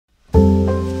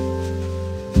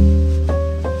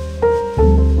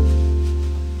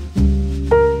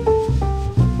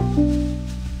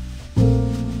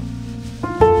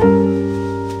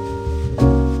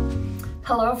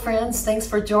thanks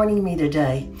for joining me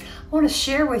today. I want to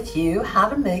share with you how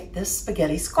to make this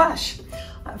spaghetti squash.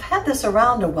 I've had this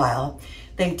around a while.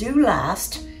 They do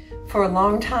last for a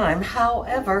long time.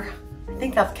 However, I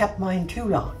think I've kept mine too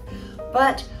long.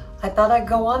 But I thought I'd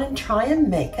go on and try and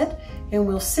make it, and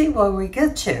we'll see where we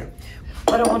get to.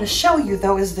 What I want to show you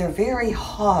though is they're very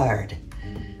hard.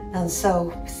 And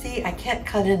so, see, I can't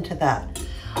cut into that.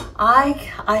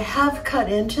 I have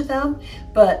cut into them,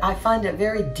 but I find it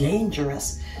very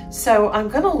dangerous. So I'm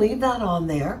gonna leave that on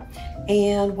there.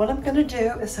 And what I'm gonna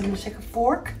do is I'm gonna take a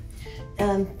fork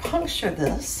and puncture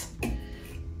this.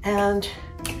 And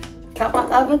got my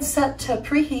oven set to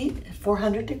preheat at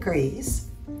 400 degrees.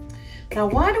 Now,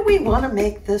 why do we wanna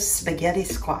make this spaghetti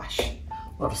squash?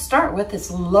 Well, to start with, it's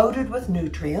loaded with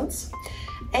nutrients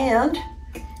and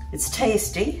it's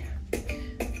tasty,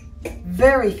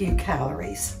 very few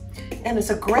calories, and it's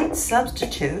a great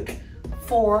substitute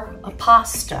for a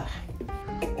pasta.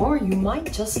 Or you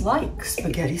might just like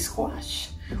spaghetti squash,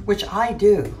 which I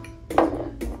do.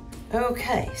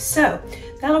 Okay, so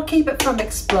that'll keep it from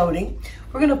exploding.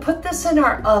 We're gonna put this in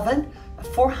our oven at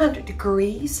 400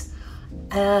 degrees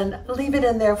and leave it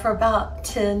in there for about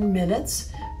 10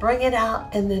 minutes. Bring it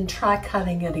out and then try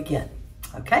cutting it again,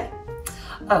 okay?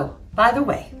 Oh, by the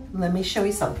way, let me show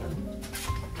you something.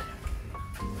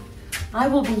 I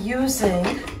will be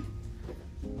using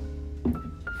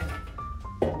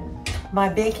my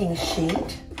baking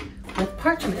sheet with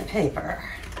parchment paper.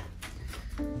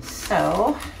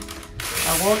 So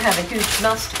I won't have a huge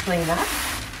mess to clean up.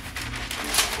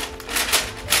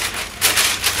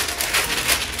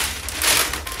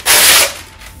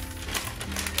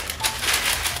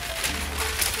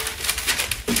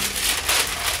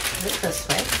 Put it this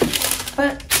way.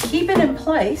 But keep it in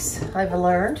place, I've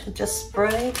learned. Just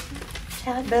spray a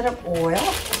tad bit of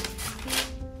oil.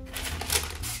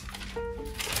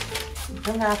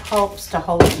 And that helps to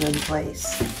hold it in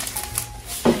place.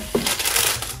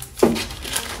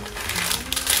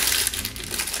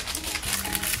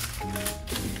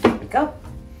 There we go.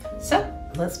 So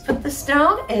let's put this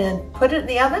down and put it in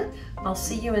the oven. I'll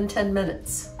see you in 10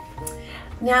 minutes.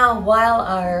 Now, while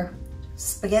our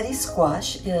spaghetti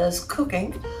squash is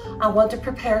cooking, I want to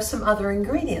prepare some other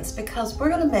ingredients because we're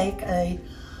going to make a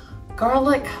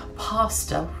garlic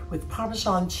pasta with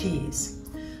Parmesan cheese.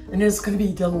 And it's going to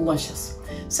be delicious.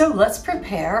 So let's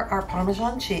prepare our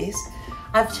Parmesan cheese.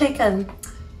 I've taken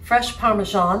fresh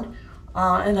Parmesan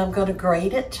and I'm going to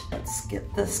grate it. Let's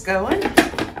get this going.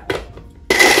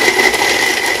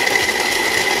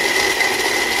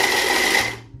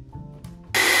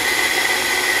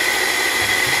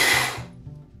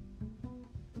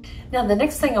 Now the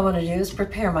next thing I want to do is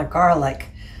prepare my garlic.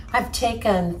 I've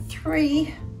taken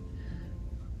 3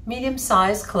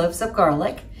 medium-sized cloves of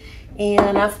garlic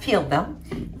and I've peeled them.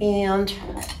 And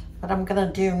what I'm gonna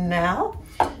do now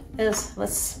is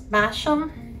let's smash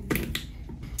them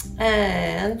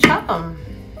and chop them.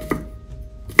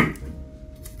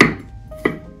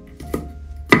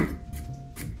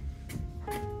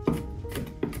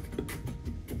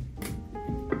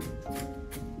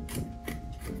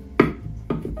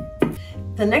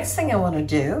 The next thing I want to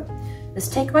do is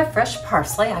take my fresh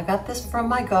parsley. I got this from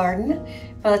my garden,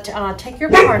 but take your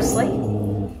parsley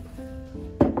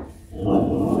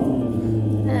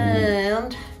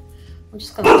and I'm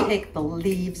just going to take the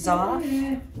leaves off.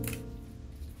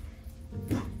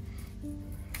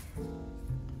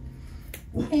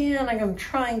 And I'm going to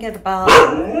try and get about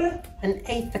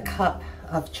 1/8 cup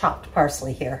of chopped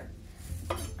parsley here.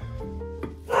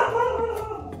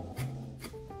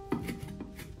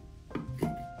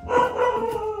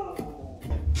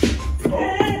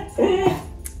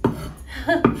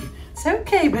 It's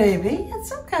okay, baby.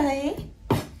 It's okay.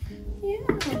 Yeah.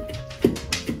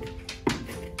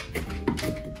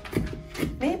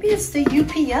 Maybe it's the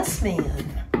UPS man.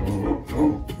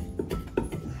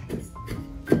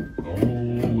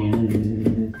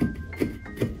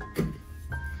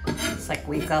 Looks like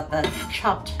we've got that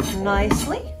chopped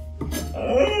nicely.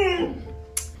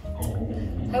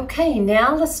 Okay,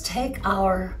 now let's take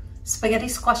our spaghetti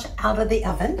squash out of the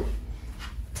oven.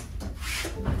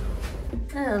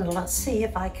 And let's see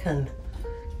if I can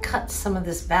cut some of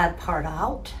this bad part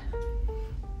out.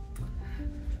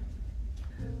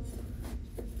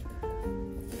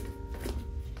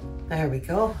 There we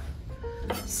go.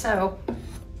 So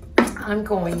I'm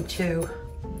going to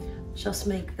just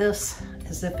make this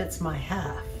as if it's my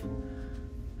half.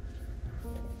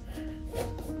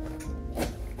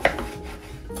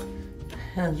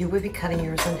 And you would be cutting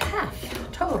yours in half,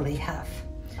 totally half.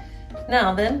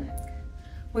 Now then,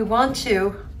 we want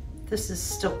to This is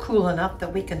still cool enough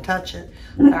that we can touch it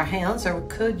with our hands, or we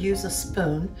could use a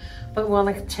spoon, but we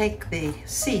want to take the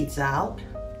seeds out.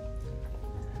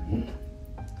 And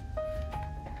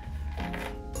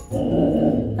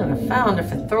I found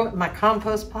if I throw it in my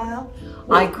compost pile,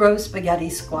 I grow spaghetti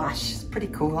squash. It's pretty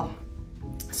cool.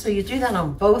 So you do that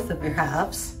on both of your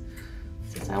halves.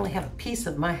 Since I only have a piece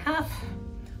of my half,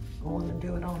 I want to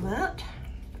do it on that.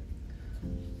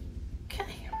 Okay.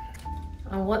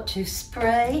 I want to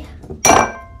spray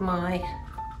my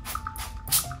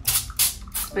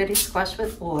spaghetti squash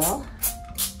with oil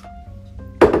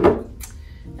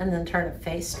and then turn it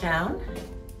face down.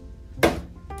 A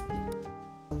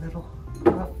little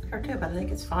rough there too, but I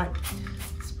think it's fine.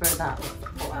 Spray that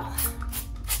with oil.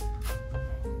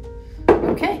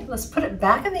 Okay, let's put it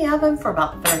back in the oven for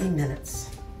about 30 minutes.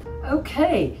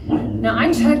 Okay, now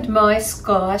I checked my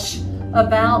squash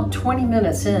about 20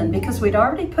 minutes in because we'd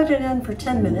already put it in for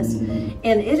 10 minutes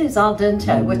and it is al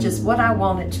dente, which is what I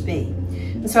want it to be.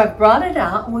 And so I've brought it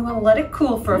out and we want to let it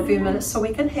cool for a few minutes so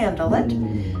we can handle it.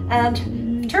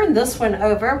 And turn this one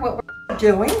over. What we're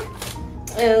doing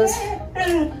is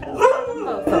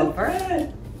both over.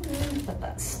 Let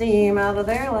that steam out of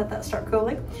there, let that start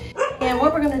cooling. And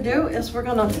what we're going to do is we're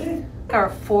going to take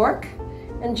our fork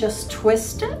and just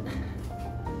twist it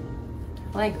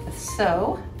like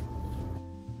so.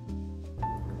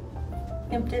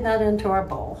 Empty that into our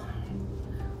bowl.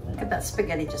 Look at that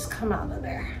spaghetti just come out of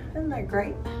there. Isn't that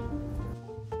great?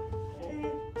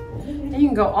 And you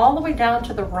can go all the way down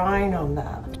to the rind on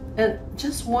that. And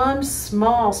just one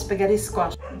small spaghetti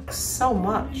squash, so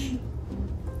much.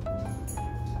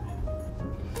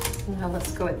 Now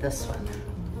let's go with this one.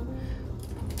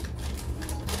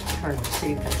 Turn it so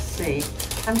you can see.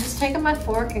 I'm just taking my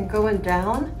fork and going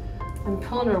down and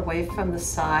pulling it away from the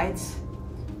sides,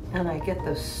 and I get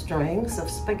those strings of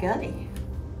spaghetti.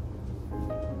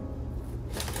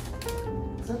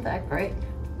 Isn't that great?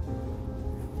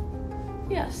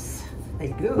 Yes, they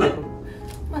do.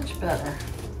 Much better.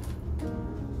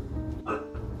 Look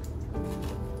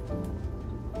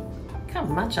how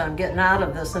much I'm getting out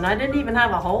of this, and I didn't even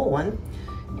have a whole one.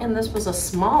 And this was a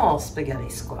small spaghetti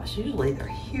squash. Usually they're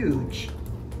huge.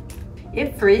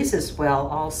 It freezes well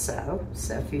also,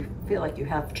 so if you feel like you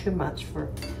have too much for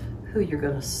who you're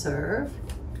going to serve,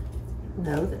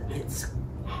 know that it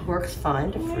works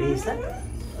fine to freeze it.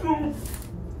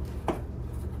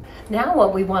 Now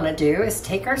what we want to do is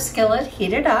take our skillet,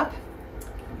 heat it up,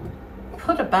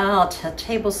 put about a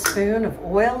tablespoon of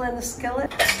oil in the skillet.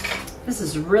 This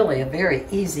is really a very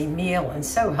easy meal and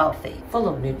so healthy, full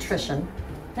of nutrition.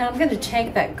 Now I'm going to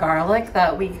take that garlic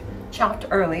that we chopped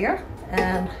earlier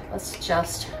and let's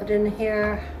just put it in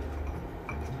here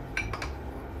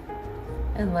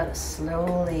and let it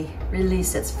slowly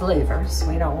release its flavors.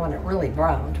 We don't want it really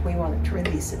browned. We want it to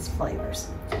release its flavors.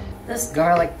 This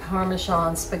garlic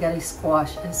Parmesan spaghetti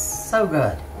squash is so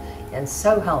good and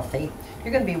so healthy.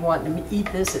 You're going to be wanting to eat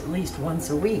this at least once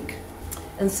a week.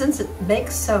 And since it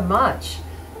makes so much,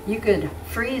 you could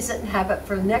freeze it and have it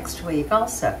for next week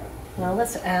also. Now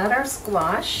let's add our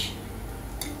squash.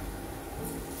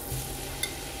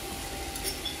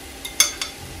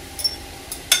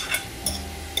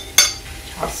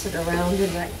 Toss it around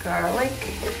in that garlic.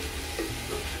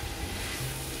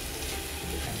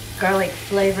 Garlic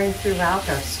flavoring throughout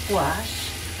our squash.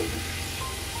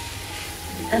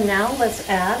 And now let's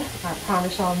add our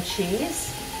Parmesan cheese.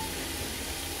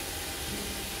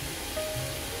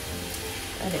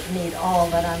 I didn't need all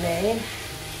that I made.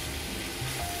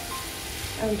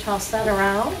 And toss that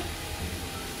around.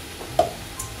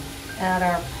 Add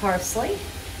our parsley.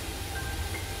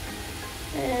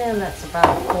 And that's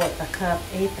about 1/4 a cup,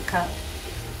 1/8 a cup.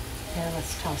 And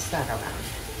let's toss that around.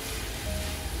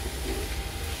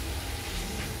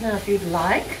 Now if you'd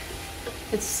like, you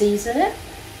could season it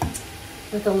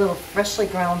with a little freshly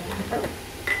ground pepper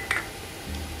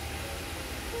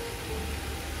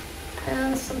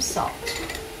and some salt.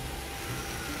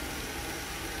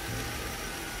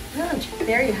 And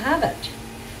there you have it.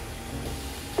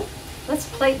 Let's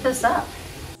plate this up.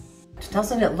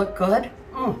 Doesn't it look good?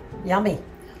 Yummy.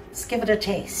 Let's give it a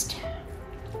taste.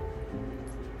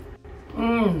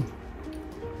 I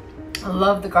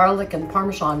love the garlic and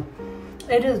Parmesan.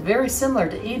 It is very similar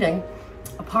to eating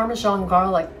a Parmesan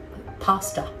garlic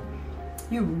pasta.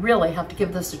 You really have to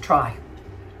give this a try.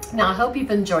 Now I hope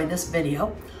you've enjoyed this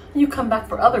video and you come back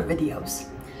for other videos.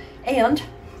 And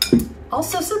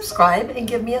also subscribe and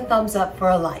give me a thumbs up for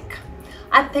a like.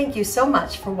 I thank you so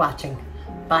much for watching.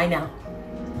 Bye now.